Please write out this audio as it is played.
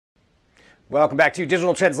Welcome back to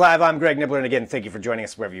Digital Trends Live. I'm Greg Nibbler, and again, thank you for joining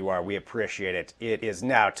us wherever you are. We appreciate it. It is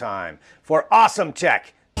now time for awesome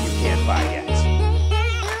tech you can't buy yet.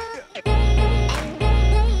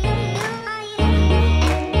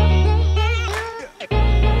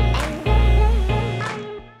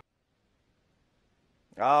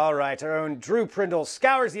 All right, our own Drew Prindle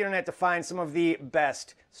scours the internet to find some of the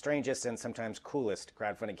best, strangest, and sometimes coolest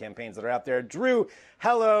crowdfunding campaigns that are out there. Drew,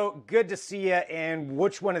 hello, good to see you. And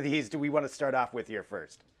which one of these do we want to start off with here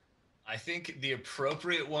first? I think the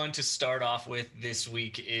appropriate one to start off with this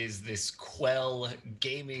week is this Quell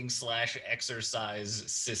gaming/exercise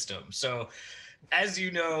system. So, as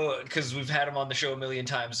you know, because we've had them on the show a million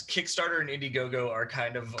times, Kickstarter and Indiegogo are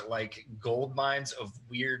kind of like gold mines of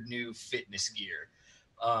weird new fitness gear.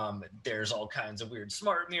 There's all kinds of weird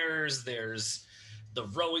smart mirrors. There's the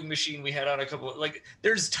rowing machine we had on a couple, like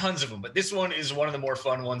there's tons of them, but this one is one of the more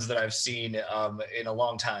fun ones that I've seen in a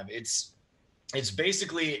long time. It's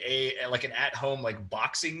basically like an at-home like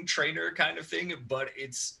boxing trainer kind of thing, but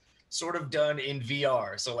it's sort of done in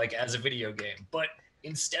VR, so like as a video game. But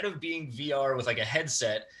instead of being VR with like a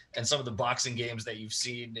headset and some of the boxing games that you've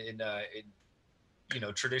seen in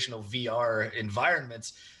traditional VR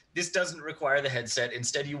environments, this doesn't require the headset.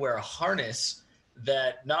 Instead, you wear a harness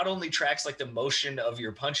that not only tracks like the motion of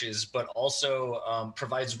your punches, but also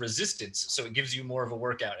provides resistance. So it gives you more of a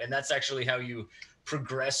workout. And that's actually how you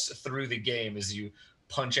progress through the game, is you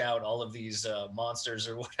punch out all of these monsters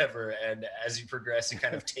or whatever. And as you progress, it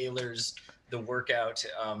kind of tailors the workout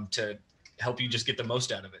to help you just get the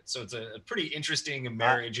most out of it. So it's a pretty interesting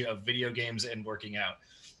marriage of video games and working out.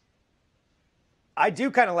 I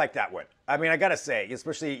do kind of like that one. I mean, I gotta say,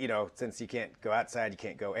 especially, since you can't go outside, you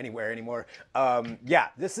can't go anywhere anymore. Yeah,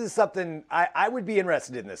 this is something I would be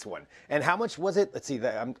interested in this one. And how much was it? Let's see.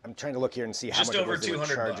 I'm trying to look here and see how much it was they were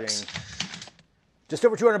charging. Just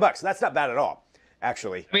over $200. That's not bad at all,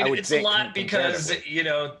 actually. I mean, it's a lot because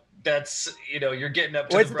that's you're getting up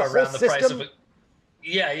to around the price of it.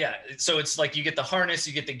 Yeah. So it's like you get the harness,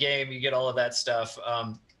 you get the game, you get all of that stuff.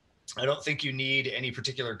 I don't think you need any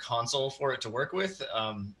particular console for it to work with.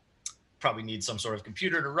 Probably need some sort of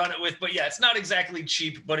computer to run it with. But yeah, it's not exactly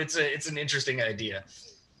cheap, but it's an interesting idea.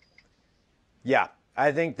 Yeah,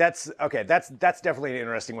 I think that's okay. That's definitely an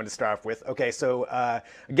interesting one to start off with. Okay, so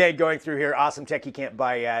again, going through here, awesome tech you can't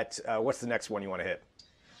buy yet. What's the next one you want to hit?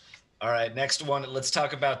 All right, next one. Let's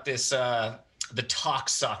talk about this. The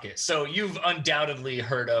TalkSocket. So you've undoubtedly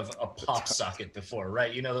heard of a pop socket before,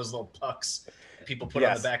 right? You know those little pucks people put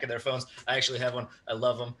on the back of their phones. I actually have one. I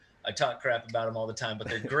love them. I talk crap about them all the time, but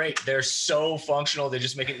they're great. They're so functional. They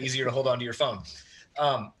just make it easier to hold onto your phone.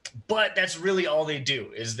 But that's really all they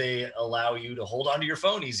do, is they allow you to hold onto your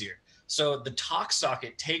phone easier. So the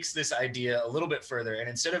TalkSocket takes this idea a little bit further, and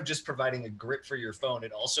instead of just providing a grip for your phone,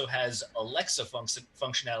 it also has Alexa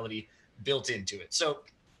functionality built into it. So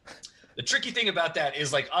the tricky thing about that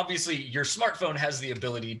is, like, obviously your smartphone has the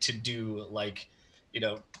ability to do like,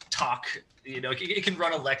 talk, it can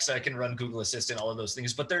run Alexa, it can run Google Assistant, all of those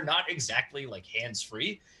things, but they're not exactly like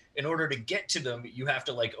hands-free. In order to get to them, you have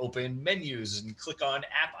to like open menus and click on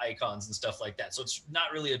app icons and stuff like that. So it's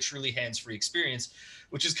not really a truly hands-free experience,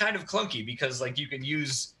 which is kind of clunky because like you can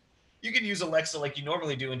use Alexa like you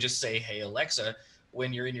normally do and just say, "Hey Alexa,"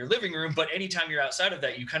 when you're in your living room, but anytime you're outside of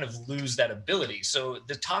that, you kind of lose that ability. So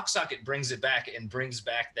the TalkSocket brings it back and brings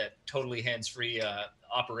back that totally hands-free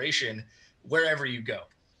operation wherever you go.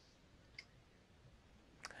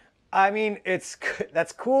 I mean, that's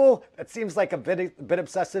cool. It seems like a bit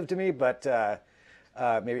obsessive to me, but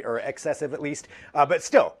maybe, or excessive at least. But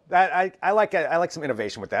still, that I like some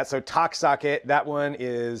innovation with that. So TalkSocket, that one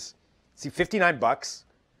is $59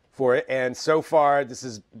 for it, and so far this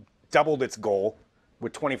has doubled its goal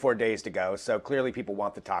with 24 days to go. So clearly people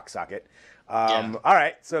want the TalkSocket. All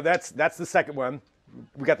right, so that's the second one.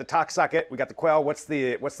 We got the TalkSocket, we got the Quell. What's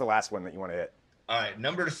the last one that you want to hit? All right,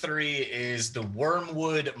 number 3 is the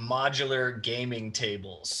Wyrmwood Modular Gaming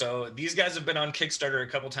Table. So these guys have been on Kickstarter a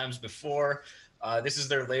couple times before. This is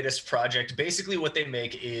their latest project. Basically what they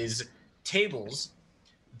make is tables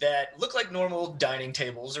that look like normal dining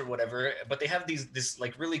tables or whatever, but they have this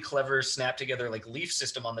like really clever snap together like leaf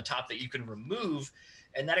system on the top that you can remove,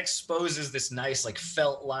 and that exposes this nice like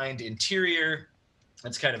felt lined interior.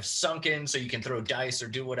 It's kind of sunken, so you can throw dice or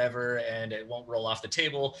do whatever, and it won't roll off the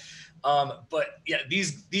table. But yeah,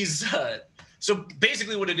 so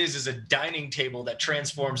basically what it is a dining table that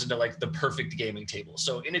transforms into like the perfect gaming table.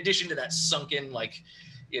 So in addition to that sunken, like,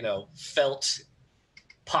 felt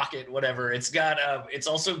pocket, whatever, it's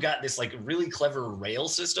also got this like really clever rail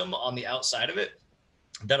system on the outside of it.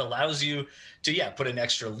 that allows you to, yeah, put an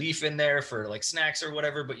extra leaf in there for like snacks or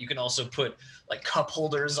whatever, but you can also put like cup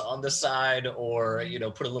holders on the side, or, you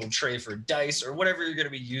know, put a little tray for dice or whatever you're going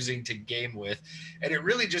to be using to game with. And it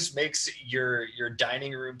really just makes your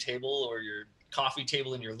dining room table or your coffee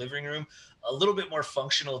table in your living room a little bit more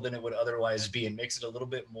functional than it would otherwise be, and makes it a little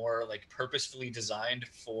bit more like purposefully designed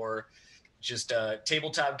for just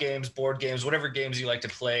tabletop games, board games, whatever games you like to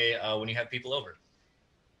play when you have people over.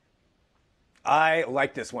 I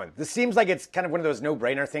like this one. This seems like it's kind of one of those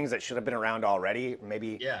no-brainer things that should have been around already.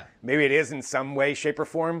 Maybe it is in some way, shape, or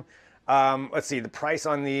form. Let's see, the price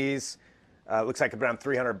on these looks like around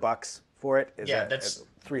 $300 for it. That's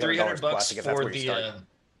 $300 plus. I guess for the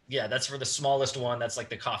yeah, that's for the smallest one. That's like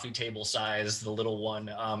the coffee table size, the little one.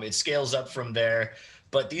 It scales up from there.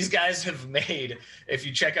 But these guys have made, if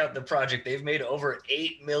you check out the project, they've made over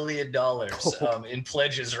 $8 million in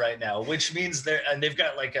pledges right now, which means they've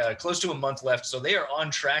got like close to a month left. So they are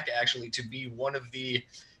on track actually to be one of the,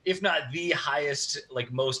 if not the highest,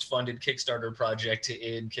 like most funded Kickstarter project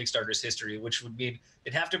in Kickstarter's history, which would mean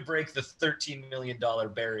they'd have to break the $13 million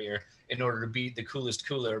barrier in order to beat the Coolest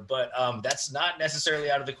Cooler. But that's not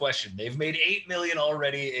necessarily out of the question. They've made $8 million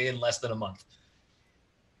already in less than a month.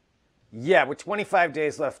 Yeah, with 25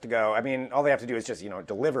 days left to go. I mean, all they have to do is just, you know,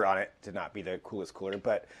 deliver on it to not be the Coolest Cooler.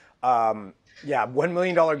 But yeah, $1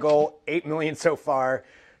 million goal, 8 million so far,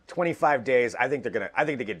 25 days. I think they could do it. I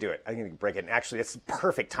think they can break it. And actually, it's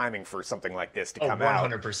perfect timing for something like this to come 100%.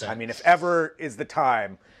 out. 100%. I mean, if ever is the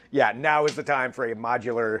time, yeah, now is the time for a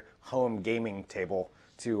modular home gaming table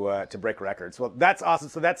to break records. Well, that's awesome.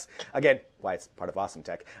 So that's, again, why it's part of Awesome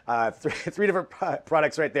Tech. Three different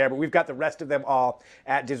products right there, but we've got the rest of them all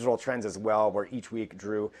at Digital Trends as well, where each week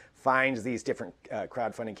Drew finds these different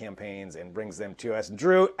crowdfunding campaigns and brings them to us. And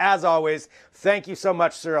Drew, as always, thank you so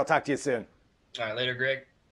much, sir. I'll talk to you soon. All right, later, Greg.